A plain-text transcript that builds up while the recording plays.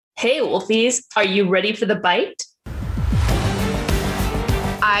Hey, Wolfies, are you ready for the bite?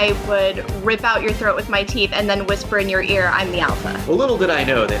 I would rip out your throat with my teeth and then whisper in your ear, I'm the alpha. Well, little did I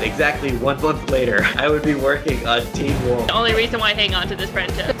know that exactly 1 month later, I would be working on Teen Wolf. The only reason why I hang on to this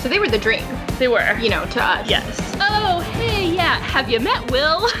friendship. So they were the dream. They were. You know, to us. Yes. Oh, hey, yeah. Have you met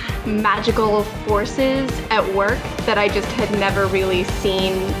Will? Magical forces at work that I just had never really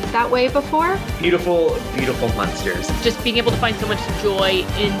seen that way before. Beautiful, beautiful monsters. Just being able to find so much joy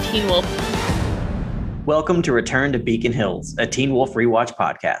in Teen Wolf. Welcome to Return to Beacon Hills, a Teen Wolf rewatch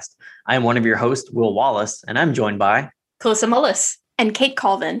podcast. I am one of your hosts, Will Wallace, and I'm joined by Kosa Mullis and Kate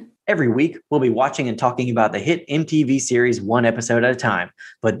Colvin. Every week, we'll be watching and talking about the hit MTV series one episode at a time.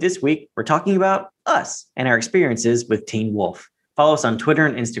 But this week, we're talking about us and our experiences with Teen Wolf. Follow us on Twitter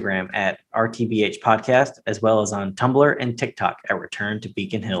and Instagram at RTBH Podcast, as well as on Tumblr and TikTok at Return to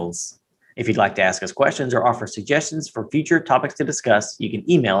Beacon Hills. If you'd like to ask us questions or offer suggestions for future topics to discuss, you can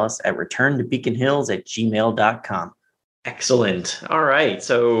email us at returntobeaconhills@gmail.com. Excellent. All right.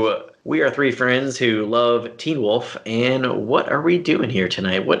 So we are three friends who love Teen Wolf. And what are we doing here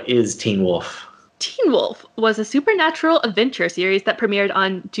tonight? What is Teen Wolf? Teen Wolf was a supernatural adventure series that premiered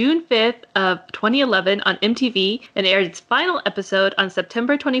on June 5th of 2011 on MTV and aired its final episode on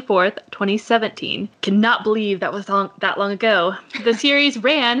September 24th, 2017. Cannot believe that was that long ago. The series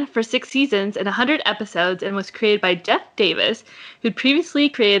ran for 6 seasons and 100 episodes and was created by Jeff Davis, who'd previously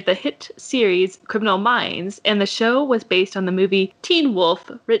created the hit series Criminal Minds, and the show was based on the movie Teen Wolf,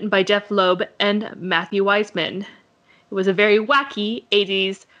 written by Jeff Loeb and Matthew Wiseman. It was a very wacky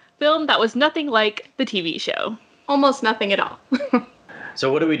 80s film that was nothing like the TV show. Almost nothing at all.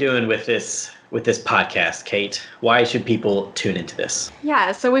 So what are we doing with this podcast, Kate? Why should people tune into this?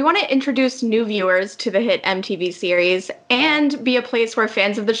 Yeah, so we want to introduce new viewers to the hit MTV series and be a place where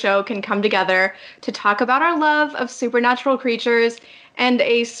fans of the show can come together to talk about our love of supernatural creatures and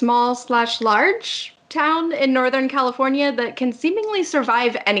a small/large town in Northern California that can seemingly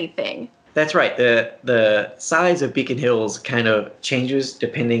survive anything. That's right. The size of Beacon Hills kind of changes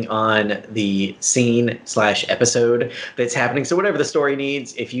depending on the scene/episode that's happening. So whatever the story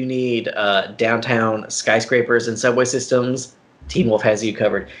needs, if you need downtown skyscrapers and subway systems, Teen Wolf has you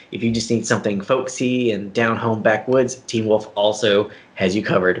covered. If you just need something folksy and down-home backwoods, Teen Wolf also has you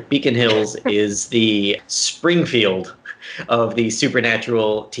covered. Beacon Hills is the Springfield of the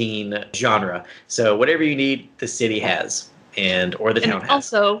supernatural teen genre. So whatever you need, the city has, or the town has.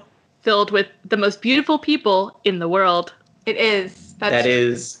 Also filled with the most beautiful people in the world. It is. That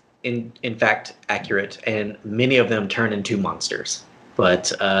is, in fact, accurate, and many of them turn into monsters.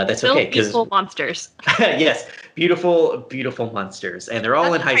 But that's okay. Beautiful monsters. Yes, beautiful, beautiful monsters. And they're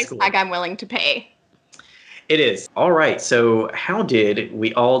all in high school. That's a price tag I'm willing to pay. It is. All right, so how did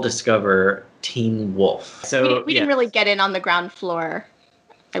we all discover Teen Wolf? So we didn't really get in on the ground floor,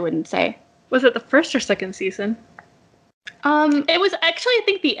 I wouldn't say. Was it the first or second season? It was actually, I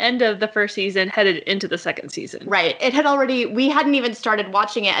think, the end of the first season headed into the second season. Right. We hadn't even started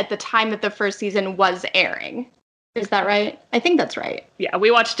watching it at the time that the first season was airing. Is that right? I think that's right. Yeah,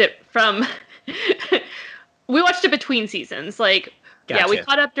 we watched it between seasons. Like, Gotcha. Yeah, we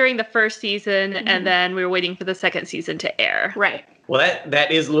caught up during the first season, and then we were waiting for the second season to air. Right. Well,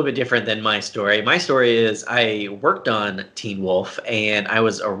 that is a little bit different than my story. My story is I worked on Teen Wolf, and I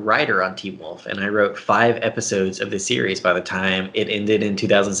was a writer on Teen Wolf, and I wrote 5 episodes of the series by the time it ended in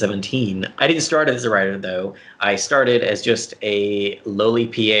 2017. I didn't start as a writer, though. I started as just a lowly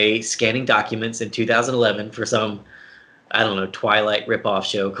PA scanning documents in 2011 for some, I don't know, Twilight ripoff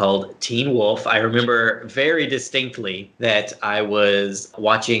show called Teen Wolf. I remember very distinctly that I was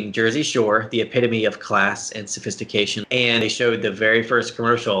watching Jersey Shore, the epitome of class and sophistication, and they showed the very first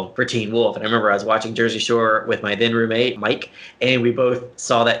commercial for Teen Wolf. And I remember I was watching Jersey Shore with my then roommate, Mike, and we both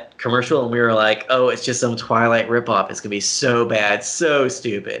saw that commercial and we were like, oh, it's just some Twilight ripoff. It's going to be so bad, so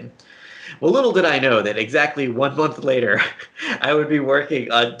stupid. Well, little did I know that exactly 1 month later, I would be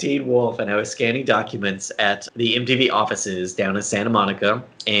working on Teen Wolf, and I was scanning documents at the MTV offices down in Santa Monica,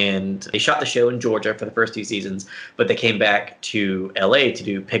 and they shot the show in Georgia for the first 2 seasons, but they came back to LA to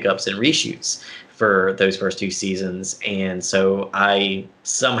do pickups and reshoots for those first 2 seasons. And so I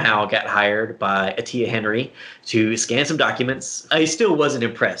somehow got hired by Atia Henry to scan some documents. I still wasn't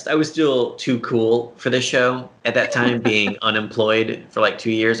impressed. I was still too cool for this show at that time, being unemployed for like 2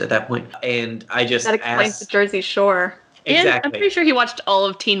 years at that point. And I just That explains the Jersey Shore. Exactly. And I'm pretty sure he watched all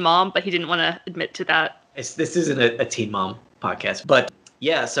of Teen Mom, but he didn't want to admit to that. This isn't a Teen Mom podcast, but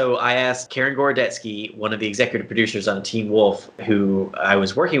yeah, so I asked Karen Gorodetsky, one of the executive producers on Teen Wolf, who I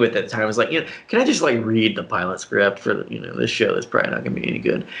was working with at the time. I was like, can I just read the pilot script for this show that's probably not going to be any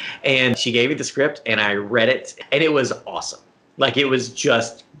good? And she gave me the script, and I read it, and it was awesome. It was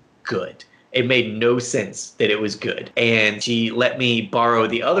just good. It made no sense that it was good. And she let me borrow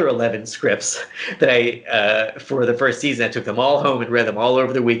the other 11 scripts that I, for the first season, I took them all home and read them all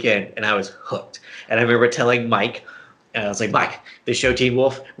over the weekend, and I was hooked. And I remember telling Mike, and I was like, Mike, this show Teen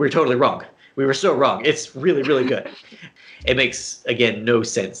Wolf, we were totally wrong. We were so wrong. It's really, really good. It makes, again, no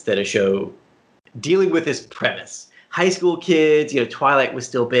sense that a show dealing with this premise, high school kids, Twilight was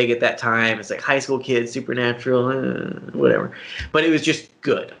still big at that time. It's like high school kids, Supernatural, whatever. But it was just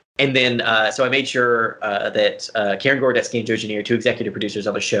good. And then, so I made sure that Karen Gordetsky and Joe Janier, two executive producers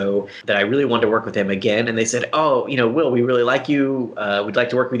on the show, that I really wanted to work with them again. And they said, oh, Will, we really like you. We'd like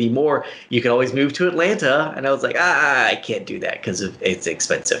to work with you more. You can always move to Atlanta. And I was like, I can't do that because it's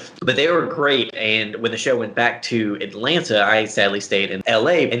expensive. But they were great. And when the show went back to Atlanta, I sadly stayed in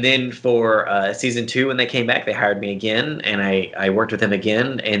LA. And then for season 2, when they came back, they hired me again. And I worked with them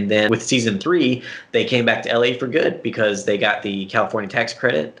again. And then with season 3, they came back to LA for good because they got the California tax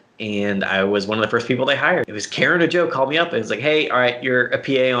credit. And I was one of the first people they hired. It was Karen or Joe called me up and was like, hey, all right, you're a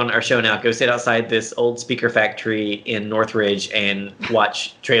PA on our show now. Go sit outside this old speaker factory in Northridge and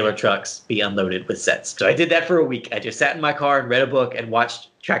watch trailer trucks be unloaded with sets. So I did that for a week. I just sat in my car and read a book and watched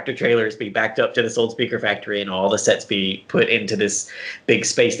tractor trailers be backed up to this old speaker factory and all the sets be put into this big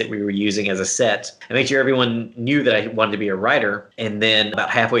space that we were using as a set. I made sure everyone knew that I wanted to be a writer. And then about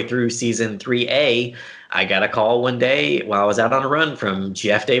halfway through season 3A, I got a call one day while I was out on a run from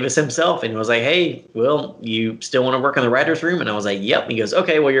Jeff Davis himself, and was like, hey, Will, you still want to work in the writer's room? And I was like, yep. He goes,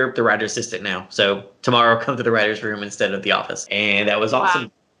 okay, well, you're the writer's assistant now. So tomorrow come to the writer's room instead of the office. And that was awesome.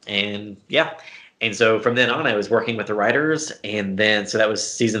 Wow. And yeah. And so from then on, I was working with the writers. And then, so that was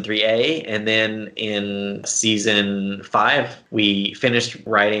season 3A. And then in season 5, we finished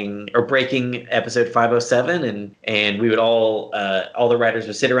writing or breaking episode 507. And we would all the writers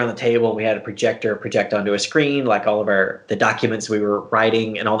would sit around the table. And we had a projector project onto a screen, like all of the documents we were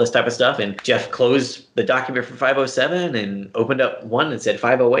writing and all this type of stuff. And Jeff closed the document for 507 and opened up one and said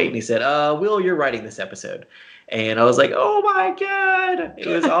 508. And he said, Will, you're writing this episode. And I was like, oh my God, it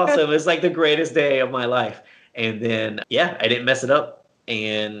was awesome. It was like the greatest day of my life. And then, I didn't mess it up.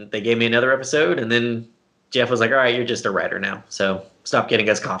 And they gave me another episode. And then Jeff was like, all right, you're just a writer now. So stop getting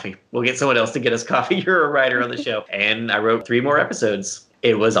us coffee. We'll get someone else to get us coffee. You're a writer on the show. And I wrote 3 more episodes.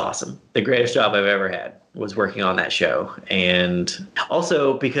 It was awesome. The greatest job I've ever had was working on that show. And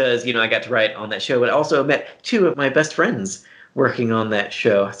also because, I got to write on that show, but I also met 2 of my best friends working on that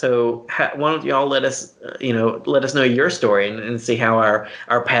show. So why don't y'all let us know your story and see how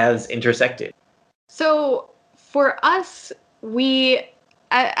our paths intersected. So for us,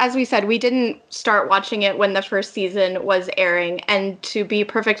 as we said, we didn't start watching it when the first season was airing. And to be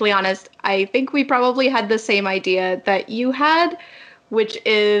perfectly honest, I think we probably had the same idea that you had, which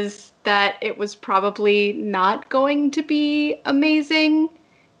is that it was probably not going to be amazing.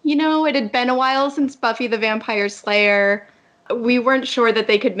 It had been a while since Buffy the Vampire Slayer. We weren't sure that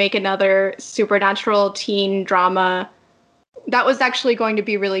they could make another supernatural teen drama that was actually going to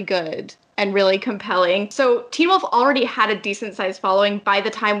be really good and really compelling. So Teen Wolf already had a decent sized following by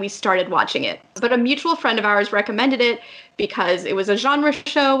the time we started watching it. But a mutual friend of ours recommended it because it was a genre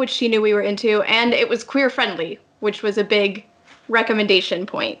show, which she knew we were into, and it was queer friendly, which was a big recommendation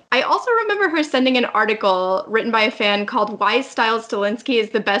point. I also remember her sending an article written by a fan called Why Stiles Stilinski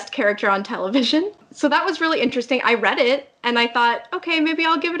is the Best Character on Television. So that was really interesting. I read it and I thought, okay, maybe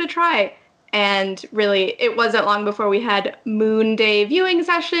I'll give it a try. And really, it wasn't long before we had Moon Day viewing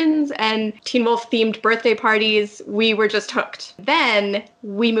sessions and Teen Wolf themed birthday parties. We were just hooked. Then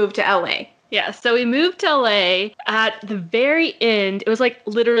we moved to LA. Yeah, so we moved to LA at the very end. It was like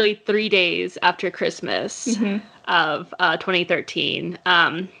literally 3 days after Christmas of 2013.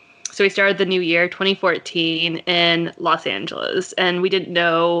 So we started the new year, 2014, in Los Angeles, and we didn't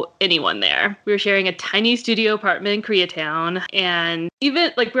know anyone there. We were sharing a tiny studio apartment in Koreatown, and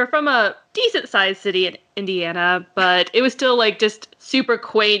even, we were from a decent-sized city in Indiana, but it was still, just super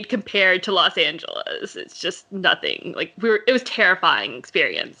quaint compared to Los Angeles. It's just nothing. It was terrifying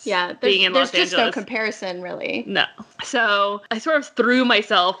experience. Yeah, being in Los Angeles. There's just no comparison, really. No. So I sort of threw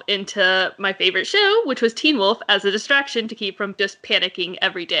myself into my favorite show, which was Teen Wolf, as a distraction to keep from just panicking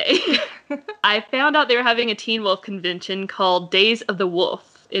every day. I found out they were having a Teen Wolf convention called Days of the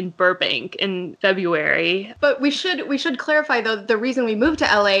Wolf in Burbank in February. But we should clarify, though, the reason we moved to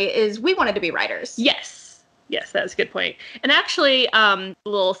LA is we wanted to be writers. Yes, that's a good point. And actually, a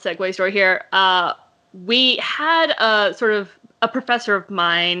little segue story here. We had a professor of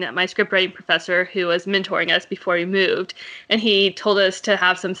mine, my scriptwriting professor, who was mentoring us before we moved. And he told us to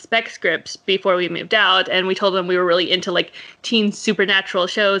have some spec scripts before we moved out. And we told him we were really into teen supernatural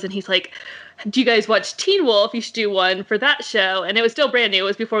shows. And he's like, do you guys watch Teen Wolf? You should do one for that show. And it was still brand new. It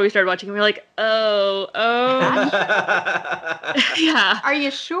was before we started watching. And we were like, yeah. Are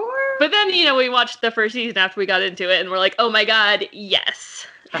you sure? But then, we watched the first season after we got into it and we're like, oh my God, yes.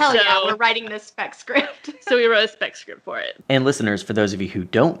 Hell yeah, we're writing this spec script. So we wrote a spec script for it. And listeners, for those of you who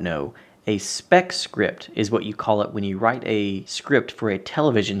don't know, a spec script is what you call it when you write a script for a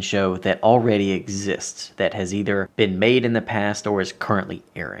television show that already exists, that has either been made in the past or is currently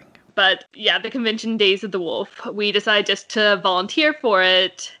airing. But yeah, the convention Days of the Wolf, we decided just to volunteer for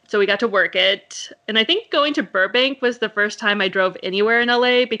it. So we got to work it. And I think going to Burbank was the first time I drove anywhere in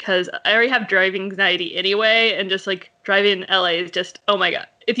LA because I already have driving anxiety anyway. And just like driving in LA is just, oh my God.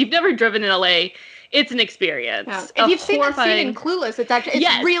 If you've never driven in LA, it's an experience. Yeah. If you've seen that scene in Clueless,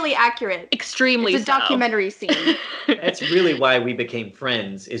 it's really accurate. Extremely It's a documentary scene. That's really why we became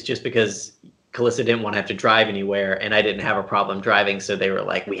friends, is just because Calissa didn't want to have to drive anywhere, and I didn't have a problem driving, so they were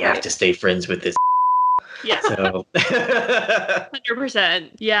like, we have to stay friends with this. Yeah. So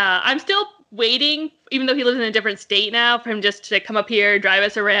 100%. Yeah. I'm still waiting, even though he lives in a different state now, for him just to come up here, drive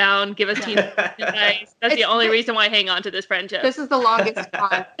us around, give us teen advice. That's the only reason why I hang on to this friendship. This is the longest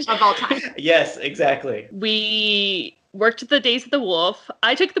one of all time. Yes, exactly. We worked the Days of the Wolf.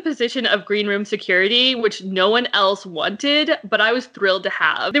 I took the position of green room security, which no one else wanted, but I was thrilled to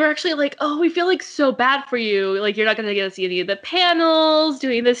have. They were actually like, oh, we feel like so bad for you. Like, you're not going to get to see any of the panels,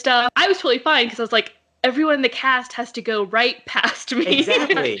 doing this stuff. I was totally fine because I was like, everyone in the cast has to go right past me.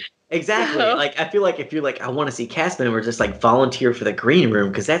 Exactly. So, like, I feel like if you're like, I want to see cast members, just like volunteer for the green room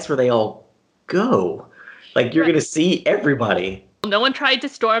because that's where they all go. Like, you're going to see everybody. No one tried to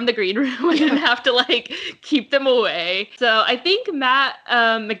storm the green room. I didn't have to like keep them away. So I think Matt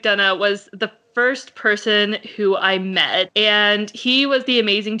McDonough was the first person who I met, and he was the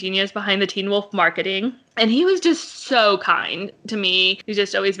amazing genius behind the Teen Wolf marketing. And he was just so kind to me. He was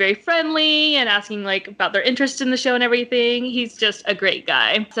just always very friendly and asking like about their interest in the show and everything. He's just a great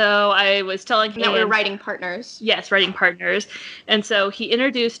guy. So I was telling him that we're writing partners. Yes, writing partners. And so he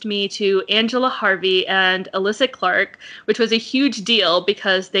introduced me to Angela Harvey and Alyssa Clark, which was a huge deal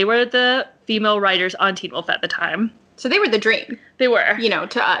because they were the female writers on Teen Wolf at the time. So they were the dream. They were.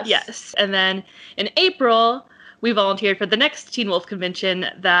 To us. Yes. And then in April, we volunteered for the next Teen Wolf convention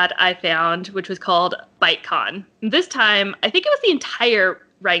that I found, which was called BiteCon. And this time, I think it was the entire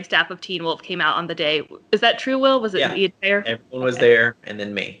writing staff of Teen Wolf came out on the day. Is that true, Will? Was it the entire? Everyone was there, and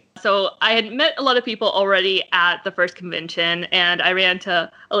then me. So I had met a lot of people already at the first convention, and I ran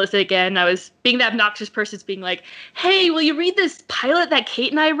to Alyssa again. I was being the obnoxious person, being like, hey, will you read this pilot that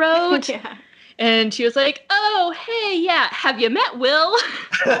Kate and I wrote? Yeah. And she was like, oh, hey, yeah, have you met Will?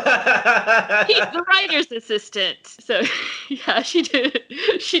 He's the writer's assistant. So, yeah, she did.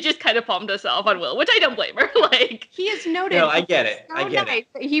 She just kind of palmed us off on Will, which I don't blame her. Like, he is noted. No, I get it. So I get nice.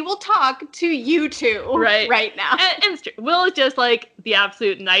 He will talk to you two right now. And it's true. Will is just like the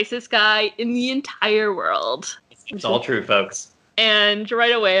absolute nicest guy in the entire world. It's all true, folks. And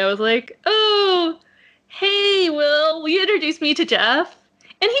right away, I was like, oh, hey, Will you introduce me to Jeff?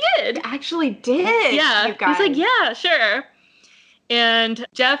 And he did. He actually did. Yeah. You guys. He's like, yeah, sure. And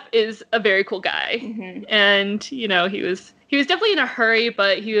Jeff is a very cool guy. Mm-hmm. And, he was definitely in a hurry,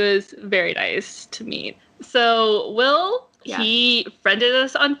 but he was very nice to meet. So Will, he friended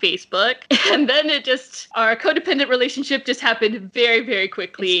us on Facebook. And then our codependent relationship just happened very, very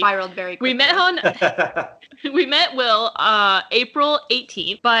quickly. It spiraled very quickly. We met Will April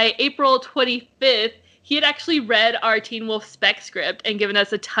 18th. By April 25th, he had actually read our Teen Wolf spec script and given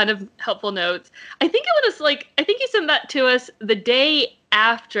us a ton of helpful notes. I think he sent that to us the day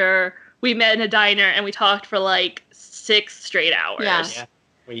after we met in a diner and we talked for like 6 straight hours. Yeah.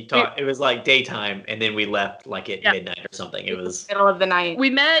 We talked. It was like daytime, and then we left like at midnight or something. It was middle of the night. We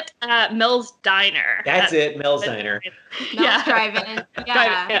met at Mel's Diner. That's it, Mel's Diner. Mel's Drive-In.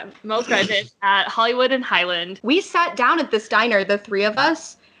 Yeah. Mel's Drive-In at Hollywood and Highland. We sat down at this diner, the 3 of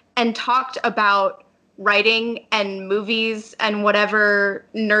us, and talked about writing and movies and whatever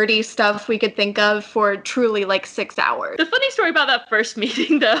nerdy stuff we could think of for truly like 6 hours. The funny story about that first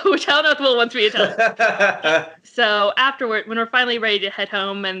meeting, though, which I don't know if Will wants me to tell. So afterward, when we're finally ready to head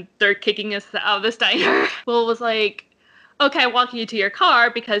home and they're kicking us out of this diner, Will was like, okay, I'm walking you to your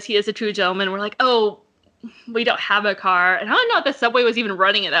car because he is a true gentleman. We're like, oh, we don't have a car. And I don't know if the subway was even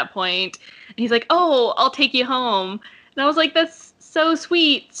running at that point. And he's like, oh, I'll take you home. And I was like, that's so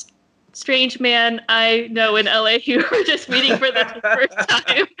sweet. Strange man I know in LA who were just meeting for the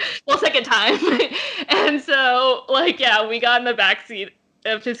second time. And so, we got in the backseat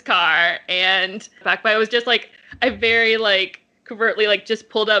of his car, and back by it was just like a very covertly like just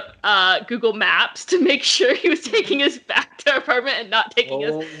pulled up Google Maps to make sure he was taking us back to our apartment and not taking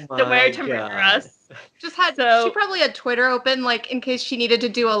us somewhere to murder us. She probably had Twitter open, like, in case she needed to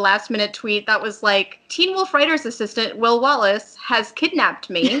do a last-minute tweet that was like, Teen Wolf writer's assistant Will Wallace has kidnapped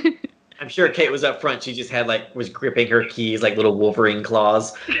me. I'm sure Kate was up front. She just had was gripping her keys like little Wolverine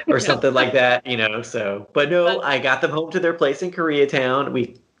claws or something like that, so. But no, I got them home to their place in Koreatown.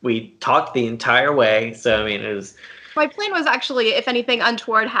 We talked the entire way. So, I mean, it was... My plan was actually, if anything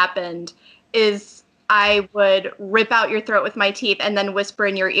untoward happened, is I would rip out your throat with my teeth and then whisper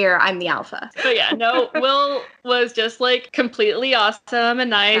in your ear, I'm the alpha. But yeah, no, Will was just like completely awesome and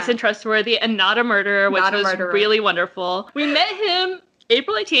nice and trustworthy and not a murderer, which was really wonderful. We met him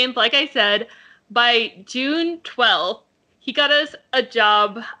April 18th, like I said. By June 12th, he got us a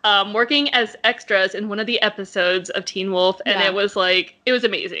job working as extras in one of the episodes of Teen Wolf, and it was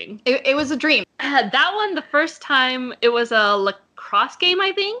amazing. It was a dream. That one, the first time, it was a lacrosse game,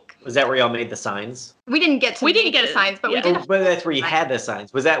 I think. Was that where y'all made the signs? We didn't get the signs, but we did. Oh, but that's where you had the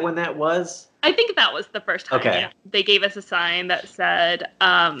signs. Was that when that was? I think that was the first time. Okay. Yeah. They gave us a sign that said,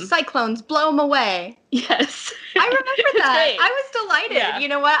 Cyclones, blow them away. Yes. I remember that. I was delighted. Yeah. You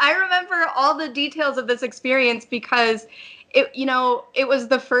know what? I remember all the details of this experience because it was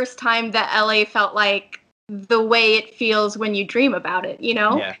the first time that LA felt like the way it feels when you dream about it,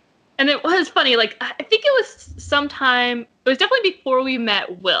 Yeah. And it was funny, I think it was definitely before we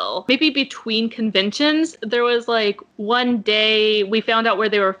met Will. Maybe between conventions, there was one day we found out where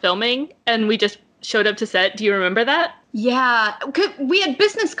they were filming and we just showed up to set. Do you remember that? Yeah, we had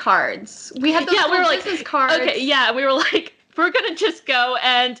business cards. We had those business cards. Okay, yeah, we were like, we're gonna just go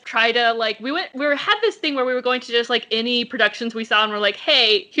and try to we had this thing where we were going to just any productions we saw and we're like,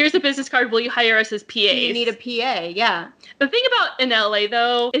 hey, here's a business card, will you hire us as PAs? You need a PA, yeah. The thing about in LA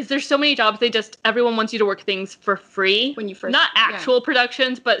though is there's so many jobs, everyone wants you to work things for free. When you first not actual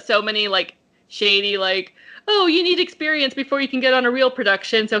productions, but so many shady oh, you need experience before you can get on a real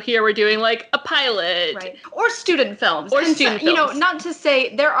production, so here we're doing a pilot. Right. Or student films. Films. Not to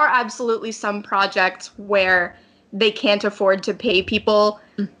say there are absolutely some projects where they can't afford to pay people,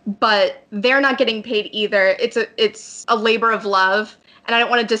 but they're not getting paid either. It's a labor of love, and I don't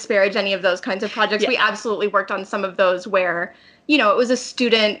want to disparage any of those kinds of projects. Yeah. We absolutely worked on some of those where, it was a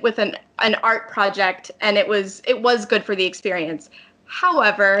student with an art project, and it was good for the experience.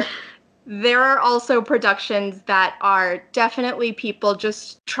 However, there are also productions that are definitely people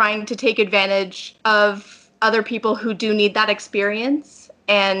just trying to take advantage of other people who do need that experience.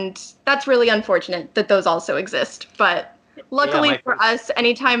 And that's really unfortunate that those also exist. But luckily for us,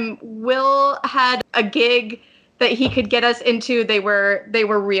 anytime Will had a gig that he could get us into, they were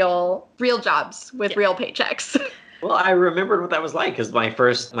real jobs with real paychecks. Well, I remembered what that was like because my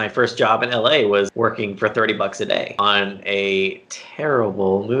first job in LA was working for $30 a day on a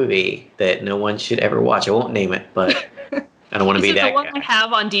terrible movie that no one should ever watch. I won't name it, but I don't want to be that guy. Is it the one I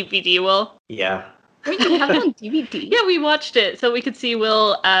have on DVD, Will? Yeah. Wait, you have it on DVD? Yeah, we watched it so we could see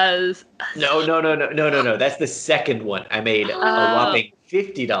Will as... No. That's the second one. I made a whopping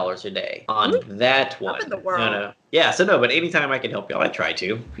 $50 a day on that one. Up in the world. No. Yeah, but anytime I can help y'all, I try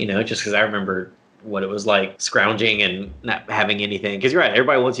to, just because I remember what it was like scrounging and not having anything. Because you're right,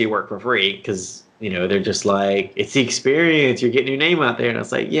 everybody wants you to work for free because, they're just like, it's the experience, you're getting your name out there. And I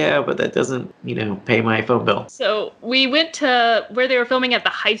was like, yeah, but that doesn't, pay my phone bill. So we went to where they were filming at the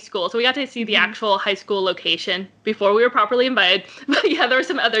high school. So we got to see the actual high school location before we were properly invited. But yeah, there were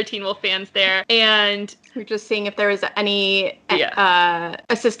some other Teen Wolf fans there. And we're just seeing if there was any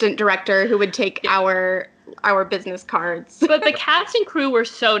assistant director who would take our business cards. But the cast and crew were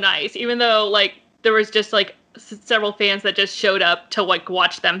so nice, even though there was just several fans that just showed up to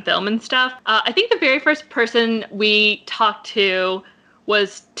watch them film and stuff. I think the very first person we talked to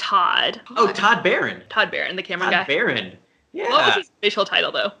was Todd. Oh, Todd Barron. Todd Barron, the camera guy. Todd Barron. Yeah. What was his official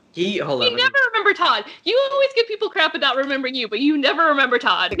title though? You never remember Todd. You always give people crap about remembering you, but you never remember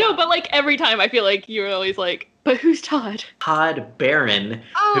Todd. No, but every time I feel like you're always but who's Todd? Todd Barron.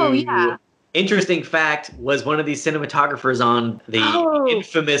 Oh, yeah. Interesting fact, was one of these cinematographers on the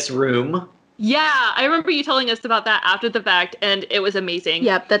infamous Room. Yeah, I remember you telling us about that after the fact, and it was amazing.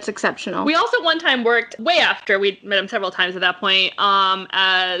 Yep, that's exceptional. We also one time worked, way after, we'd met him several times at that point,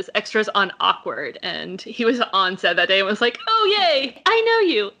 as extras on Awkward, and he was on set that day and was like, oh, yay, I know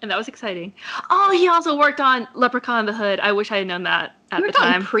you, and that was exciting. Oh, he also worked on Leprechaun in the Hood. I wish I had known that at the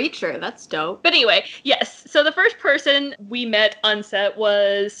time. Preacher, that's dope. But anyway, yes, so the first person we met on set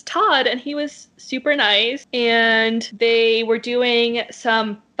was Todd, and he was super nice, and they were doing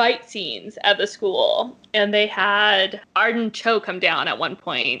some fight scenes at the school. And they had Arden Cho come down at one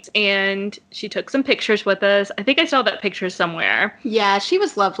point, and she took some pictures with us. I think I saw that picture somewhere. Yeah, she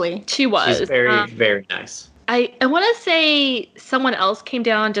was lovely. She was. She's very, very nice. I want to say someone else came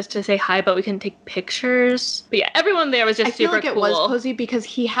down just to say hi, but we couldn't take pictures. But yeah, everyone there was just I feel super like it cool. was Posey because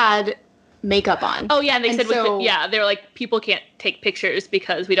he had makeup on. Oh yeah, and they And said so- they were like, people can't take pictures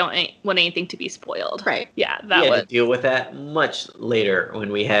because we don't want anything to be spoiled. Right. Yeah, We that had was. to deal with that much later when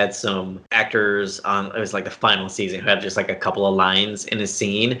we had some actors on, it was like the final season, who had just like a couple of lines in a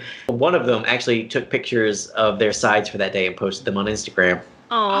scene. One of them actually took pictures of their sides for that day and posted them on Instagram.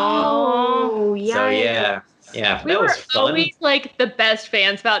 Oh, yeah. So yeah, We that were was fun. always like the best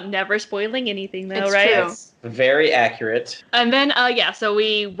fans about never spoiling anything, though, It's right? true. That's very accurate. And then, so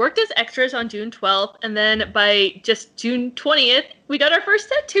we worked as extras on June 12th, and then by just June 20th, we got our first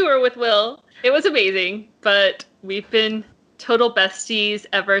set tour with Will. It was amazing, but we've been total besties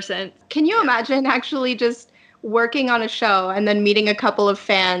ever since. Can you imagine actually just working on a show and then meeting a couple of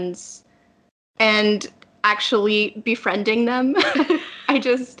fans and actually befriending them?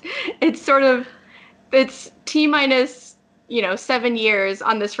 It's T-minus, 7 years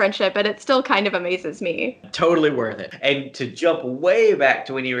on this friendship, and it still kind of amazes me. Totally worth it. And to jump way back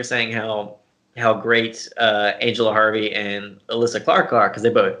to when you were saying how great Angela Harvey and Alyssa Clark are, because they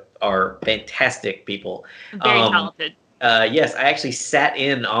both are fantastic people. Very talented. Yes, I actually sat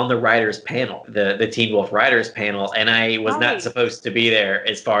in on the writers panel, the Teen Wolf writers panel, and I was not Right. supposed to be there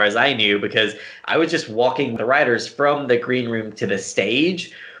as far as I knew, because I was just walking the writers from the green room to the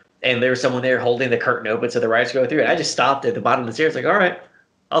stage, and there was someone there holding the curtain open so the writers could go through, and I just stopped at the bottom of the stairs like, all right,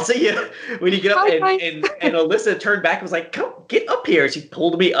 I'll see you when you get up. Bye, And Alyssa turned back and was like, come, get up here. She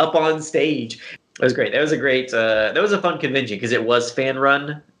pulled me up on stage. It was great. That was a fun convention because it was fan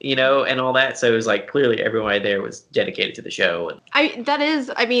run, and all that. So it was like clearly everyone there was dedicated to the show. And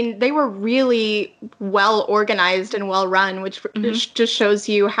They were really well organized and well run, which just shows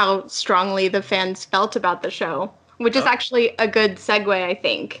you how strongly the fans felt about the show, which is actually a good segue, I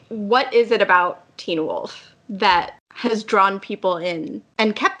think. What is it about Teen Wolf that has drawn people in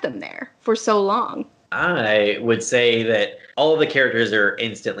and kept them there for so long? I would say that all of the characters are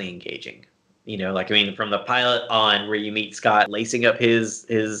instantly engaging. From the pilot on, where you meet Scott lacing up his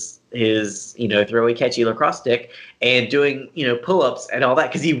throwaway catchy lacrosse stick and doing, pull-ups and all that,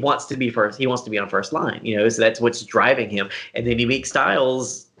 because he wants to be first. He wants to be on first line, so that's what's driving him. And then you meet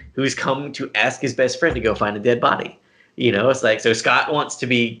Styles, who's come to ask his best friend to go find a dead body. It's like, so Scott wants to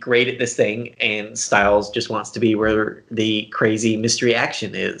be great at this thing, and Styles just wants to be where the crazy mystery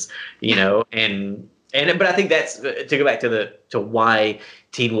action is, but I think that's, to go back to why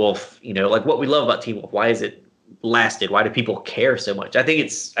Teen Wolf, like what we love about Teen Wolf, why is it lasted? Why do people care so much? I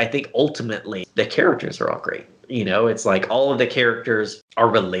think ultimately the characters are all great. It's like all of the characters are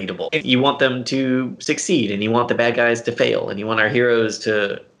relatable. You want them to succeed, and you want the bad guys to fail, and you want our heroes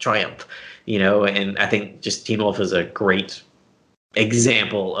to triumph, and I think just Teen Wolf is a great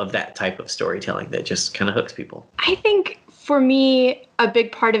example of that type of storytelling that just kind of hooks people. I think for me, a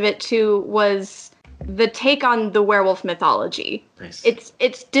big part of it too was the take on the werewolf mythology. Nice.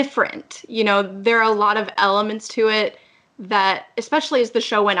 It's different. There are a lot of elements to it that, especially as the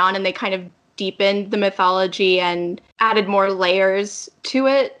show went on and they kind of deepened the mythology and added more layers to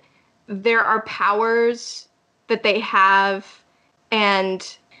it, there are powers that they have,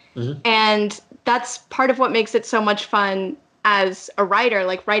 and that's part of what makes it so much fun as a writer,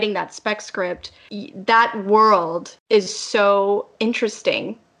 like writing that spec script. That world is so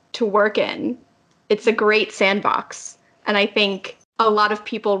interesting to work in. It's a great sandbox. And I think a lot of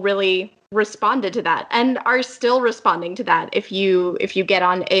people really responded to that and are still responding to that if you get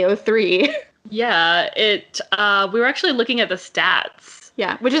on AO3. Yeah, we were actually looking at the stats.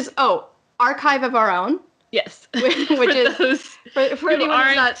 Yeah, which is, Archive of Our Own. Yes. Which is, those for who anyone who's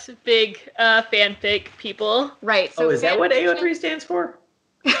aren't not, big fanfic people. right. So Is that what fanfiction- AO3 stands for?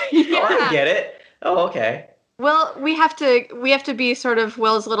 Yeah. Oh, I get it. Oh, okay. Well, we have to be sort of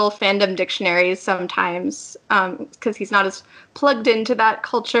Will's little fandom dictionaries sometimes, because he's not as plugged into that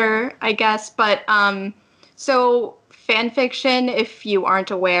culture, I guess. But so fan fiction, if you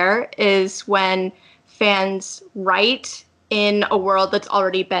aren't aware, is when fans write in a world that's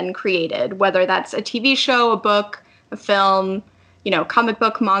already been created, whether that's a TV show, a book, a film, comic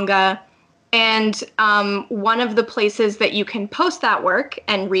book, manga. And one of the places that you can post that work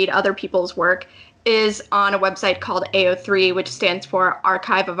and read other people's work is on a website called AO3, which stands for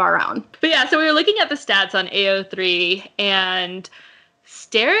Archive of Our Own. But yeah, so we were looking at the stats on AO3, and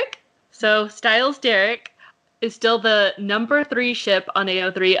Styles Derek is still the number 3 ship on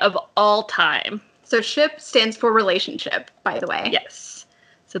AO3 of all time. So SHIP stands for relationship, by the way. Yes.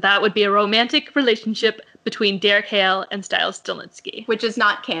 So that would be a romantic relationship between Derek Hale and Styles Stilnitsky. Which is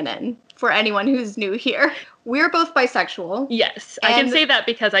not canon for anyone who's new here. We're both bisexual. Yes, I can say that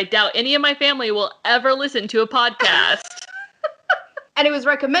because I doubt any of my family will ever listen to a podcast. And it was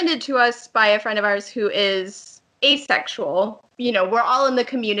recommended to us by a friend of ours who is asexual. You know, we're all in the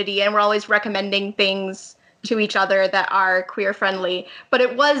community and we're always recommending things to each other that are queer friendly. But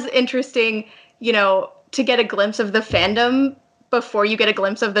it was interesting, you know, to get a glimpse of the fandom before you get a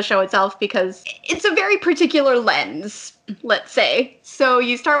glimpse of the show itself, because it's a very particular lens, let's say. So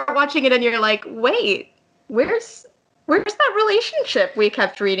you start watching it and you're like, wait, where's that relationship we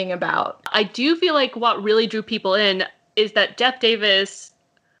kept reading about? I do feel like what really drew people in is that Jeff Davis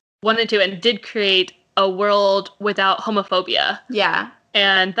wanted to and did create a world without homophobia. Yeah.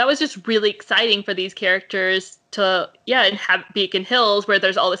 And that was just really exciting for these characters to, and have Beacon Hills where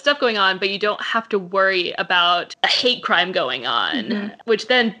there's all this stuff going on, but you don't have to worry about a hate crime going on, which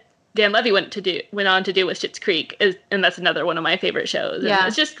then Dan Levy went on to do with Schitt's Creek, and that's another one of my favorite shows. Yeah. And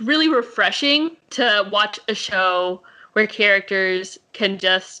it's just really refreshing to watch a show where characters can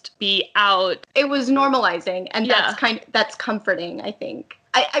just be out. It was normalizing, and that's comforting, I think.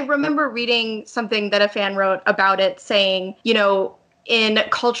 I remember reading something that a fan wrote about it saying, you know, in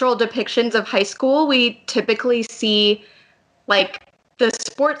cultural depictions of high school, we typically see like the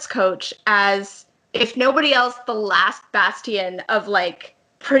sports coach as, if nobody else, the last bastion of like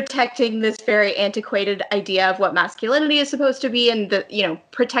protecting this very antiquated idea of what masculinity is supposed to be, and the, you know,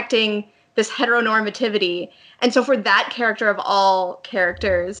 protecting this heteronormativity. And so for that character of all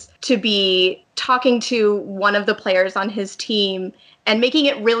characters to be talking to one of the players on his team and making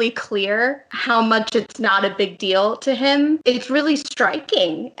it really clear how much it's not a big deal to him, it's really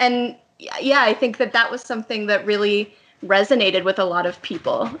striking. And yeah, I think that was something that really resonated with a lot of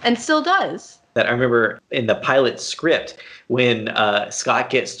people and still does. That I remember in the pilot script when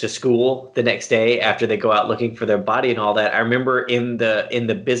Scott gets to school the next day after they go out looking for their body and all that. I remember in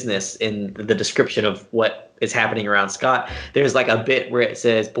the business, in the description of what is happening around Scott, there's like a bit where it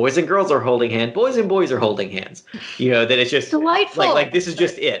says boys and girls are holding hands, boys and boys are holding hands. You know, that it's just delightful. Like this is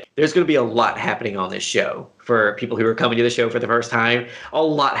just it. There's going to be a lot happening on this show for people who are coming to the show for the first time. A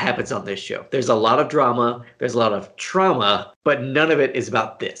lot happens on this show. There's a lot of drama. There's a lot of trauma, but none of it is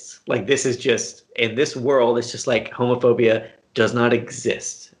about this. Like this is just, in this world, it's just like homophobia does not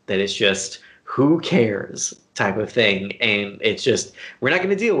exist. That it's just, who cares type of thing. And it's just, we're not going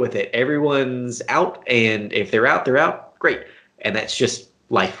to deal with it. Everyone's out. And if they're out, they're out. Great. And that's just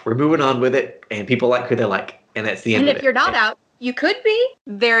life. We're moving on with it. And people like who they like. And that's the end of it. And if you're not out, you could be.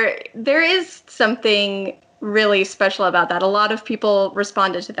 There is something really special about that. A lot of people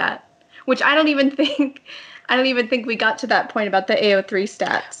responded to that, which I don't even think we got to that point about the AO3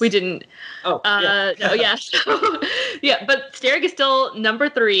 stats. We didn't. Oh, yeah. No, yeah. Yeah, but Starrick is still number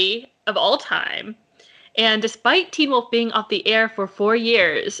 3 of all time. And despite Teen Wolf being off the air for 4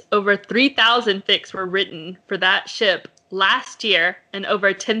 years, over 3,000 fics were written for that ship last year, and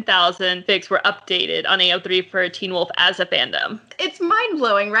over 10,000 fics were updated on AO3 for Teen Wolf as a fandom. It's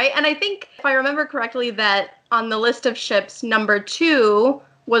mind-blowing, right? And I think, if I remember correctly, that on the list of ships, number 2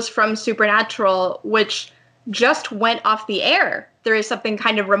 was from Supernatural, which just went off the air. There is something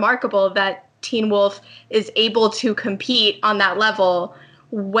kind of remarkable that Teen Wolf is able to compete on that level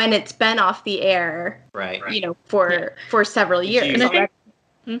when it's been off the air, right? You know, for several years. And I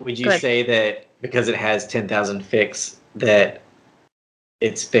think, would you say that because it has 10,000 fics that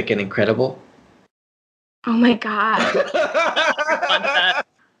it's fic and incredible? Oh my god!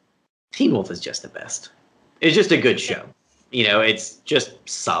 Teen Wolf is just the best. It's just a good show. You know, it's just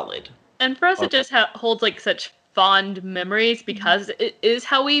solid. And for us, it just holds like such fond memories because it is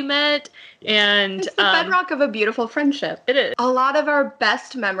how we met, and it's the bedrock of a beautiful friendship. It is. A lot of our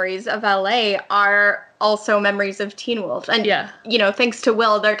best memories of LA are also memories of Teen Wolf, and you know, thanks to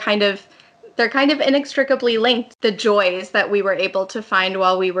Will, they're kind of inextricably linked. The joys that we were able to find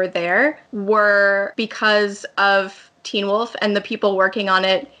while we were there were because of Teen Wolf and the people working on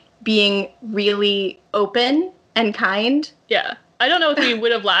it being really open and kind. Yeah. I don't know if we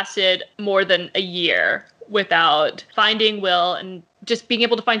would have lasted more than a year without finding Will and just being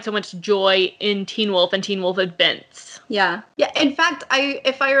able to find so much joy in Teen Wolf and Teen Wolf events. Yeah. Yeah. In fact,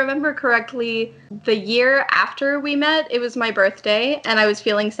 if I remember correctly, the year after we met, it was my birthday, and I was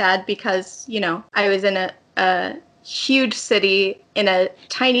feeling sad because, you know, I was in a huge city in a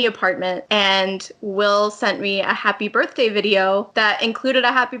tiny apartment, and Will sent me a happy birthday video that included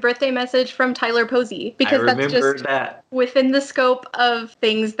a happy birthday message from Tyler Posey, because that's just within the scope of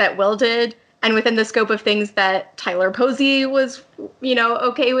things that Will did and within the scope of things that Tyler Posey was,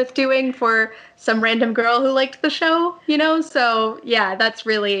 okay with doing for some random girl who liked the show, So yeah, it's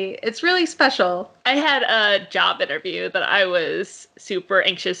really special. I had a job interview that I was super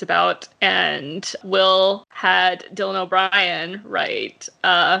anxious about, and Will had Dylan O'Brien write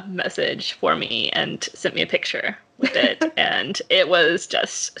a message for me and sent me a picture with it, and it was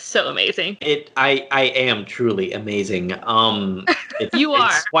just so amazing. I am truly amazing. You are.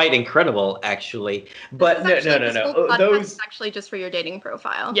 It's quite incredible, actually. But no. Those is actually just for your dating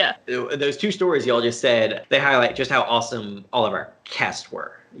profile. Yeah. Those two stories y'all just said, they highlight just how awesome all of our cast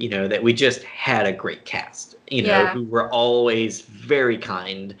were. That we just had a great cast, who were always very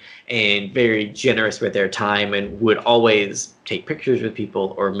kind and very generous with their time and would always take pictures with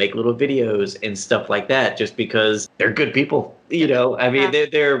people or make little videos and stuff like that just because they're good people. I mean,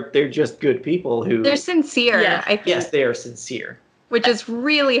 they're just good people who... They're sincere, Yeah. I think. Yes, they are sincere. Which is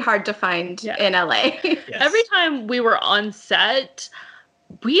really hard to find in LA. Yes. Every time we were on set,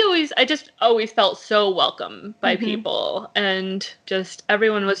 I just always felt so welcome by people, and just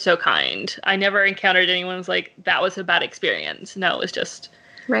everyone was so kind. I never encountered anyone who was like, that was a bad experience. No, it was just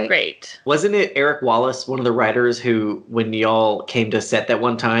great. Wasn't it Eric Wallace, one of the writers, who, when y'all came to set that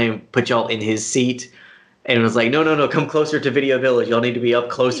one time, put y'all in his seat and was like, no, come closer to Video Village. Y'all need to be up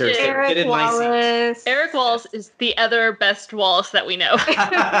closer. Eric Sit in my seat. Eric Wallace is the other best Wallace that we know.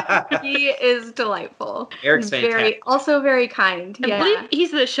 He is delightful. Eric's fantastic. Also very kind. I believe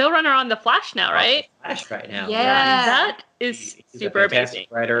he's the showrunner on The Flash now, right? Flash right now. Yeah. That is He's super a fantastic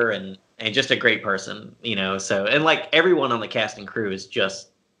amazing. writer and just a great person, so, and like everyone on the cast and crew is just,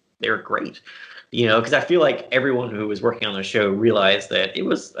 they're great, because I feel like everyone who was working on the show realized that it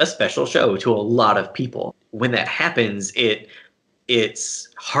was a special show to a lot of people. When that happens, it's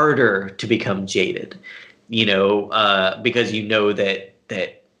harder to become jaded, because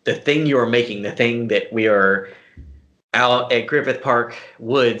that the thing you're making, the thing that we are out at Griffith Park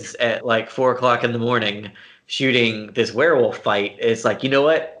Woods at like 4:00 in the morning shooting this werewolf fight, it's like, you know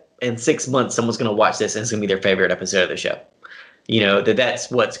what? In 6 months, someone's going to watch this and it's going to be their favorite episode of the show.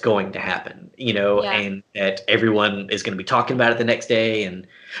 That's what's going to happen, and that everyone is going to be talking about it the next day, and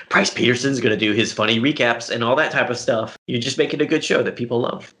Bryce Peterson's going to do his funny recaps and all that type of stuff. You're just making a good show that people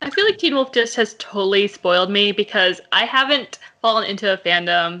love. I feel like Teen Wolf just has totally spoiled me because I haven't fallen into a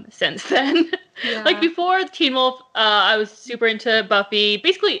fandom since then. Yeah. Like before Teen Wolf, I was super into Buffy,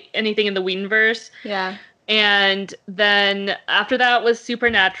 basically anything in the Whedonverse. Yeah. And then after that was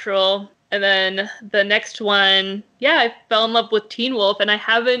Supernatural. And then the next one, I fell in love with Teen Wolf, and I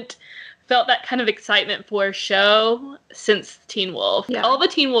haven't felt that kind of excitement for a show since Teen Wolf. Yeah. All the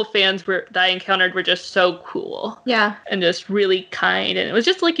Teen Wolf fans that I encountered were just so cool. Yeah. And just really kind, and it was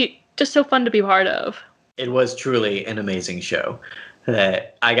just just so fun to be part of. It was truly an amazing show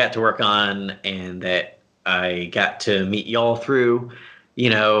that I got to work on and that I got to meet y'all through,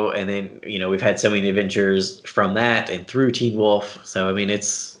 and then, we've had so many adventures from that and through Teen Wolf. So, I mean,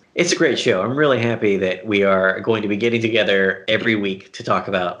 it's a great show. I'm really happy that we are going to be getting together every week to talk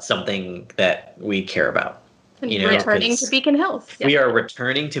about something that we care about. And returning to Beacon Hills. We are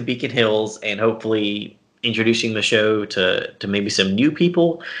returning to Beacon Hills and hopefully introducing the show to maybe some new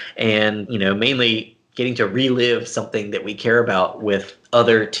people and, mainly getting to relive something that we care about with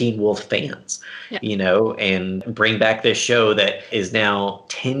other Teen Wolf fans, and bring back this show that is now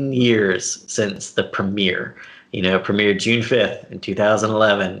 10 years since the premiere. Premiered June 5th in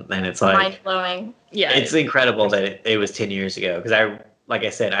 2011, and it's like mind-blowing. Yeah, it's incredible that it was 10 years ago, because like I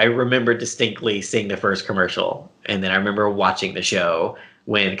said, I remember distinctly seeing the first commercial, and then I remember watching the show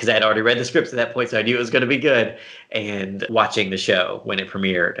because I had already read the scripts at that point, so I knew it was going to be good, and watching the show when it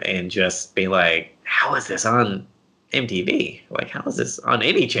premiered and just being like, how is this on MTV? Like, how is this on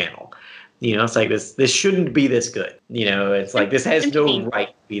any channel? It's like this shouldn't be this good. It's like this has no right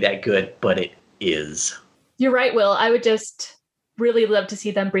to be that good, but it is. You're right, Will. I would just really love to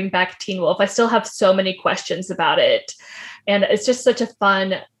see them bring back Teen Wolf. I still have so many questions about it. And it's just such a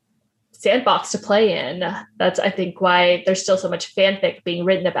fun sandbox to play in. That's, I think, why there's still so much fanfic being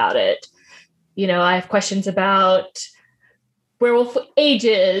written about it. I have questions about werewolf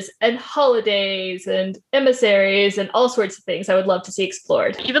ages and holidays and emissaries and all sorts of things I would love to see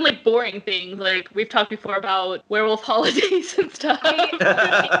explored. Even like boring things, like we've talked before about werewolf holidays and stuff. I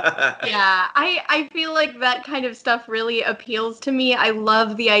feel like that kind of stuff really appeals to me. I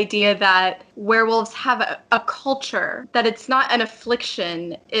love the idea that werewolves have a culture, that it's not an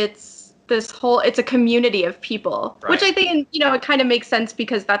affliction. It's a community of people, right. Which I think, it kind of makes sense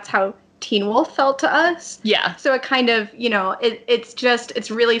because that's how Teen Wolf felt to us. Yeah. So it kind of,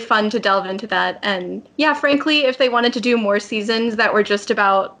 it's really fun to delve into that. And yeah, frankly, if they wanted to do more seasons that were just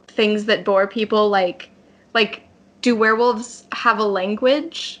about things that bore people, like do werewolves have a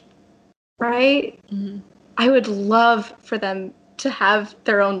language? Right? Mm-hmm. I would love for them to have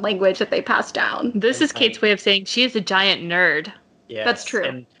their own language that they pass down. This is Kate's way of saying she is a giant nerd. Yeah, That's true.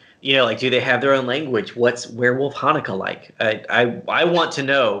 And do they have their own language? What's Werewolf Hanukkah like? I want to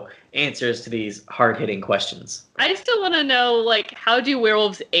know answers to these hard-hitting questions. I still want to know, how do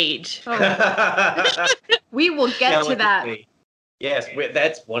werewolves age? We will get to that. Yes,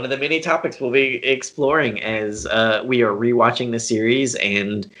 that's one of the many topics we'll be exploring as we are rewatching the series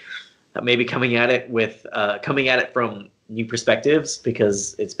and maybe coming at it from new perspectives,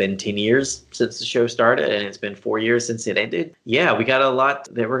 because it's been 10 years since the show started and it's been 4 years since it ended. Yeah, we got a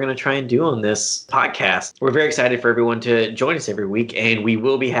lot that we're going to try and do on this podcast. We're very excited for everyone to join us every week, and we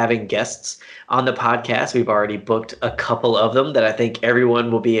will be having guests on the podcast. We've already booked a couple of them that I think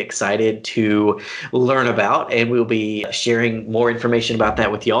everyone will be excited to learn about, and we'll be sharing more information about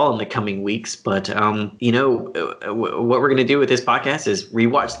that with y'all in the coming weeks. But, what we're going to do with this podcast is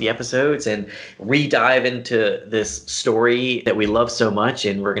rewatch the episodes and re-dive into this story that we love so much.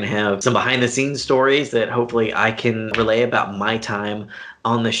 And we're going to have some behind the scenes stories that hopefully I can relay about my time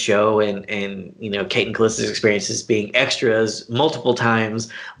on the show, and Kate and Callista's experiences being extras multiple times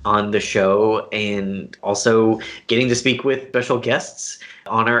on the show, and also getting to speak with special guests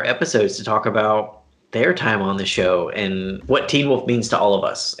on our episodes to talk about their time on the show and what Teen Wolf means to all of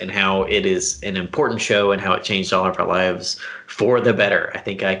us, and how it is an important show and how it changed all of our lives for the better. I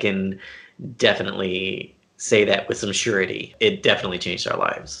think I can definitely say that with some surety. It definitely changed our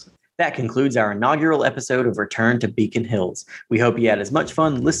lives. That concludes our inaugural episode of Return to Beacon Hills. We hope you had as much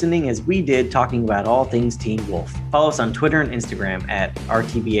fun listening as we did talking about all things Teen Wolf. Follow us on Twitter and Instagram at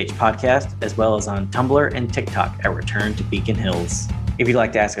RTBH Podcast, as well as on Tumblr and TikTok at Return to Beacon Hills. If you'd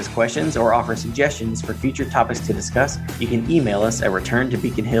like to ask us questions or offer suggestions for future topics to discuss, you can email us at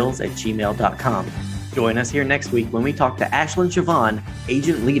returntobeaconhills@gmail.com. Join us here next week when we talk to Ashlyn Siobhan,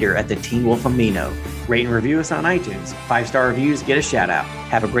 agent leader at the Teen Wolf Amino. Rate and review us on iTunes. 5-star reviews get a shout out.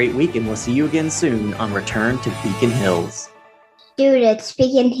 Have a great week, and we'll see you again soon on Return to Beacon Hills. Dude, it's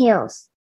Beacon Hills.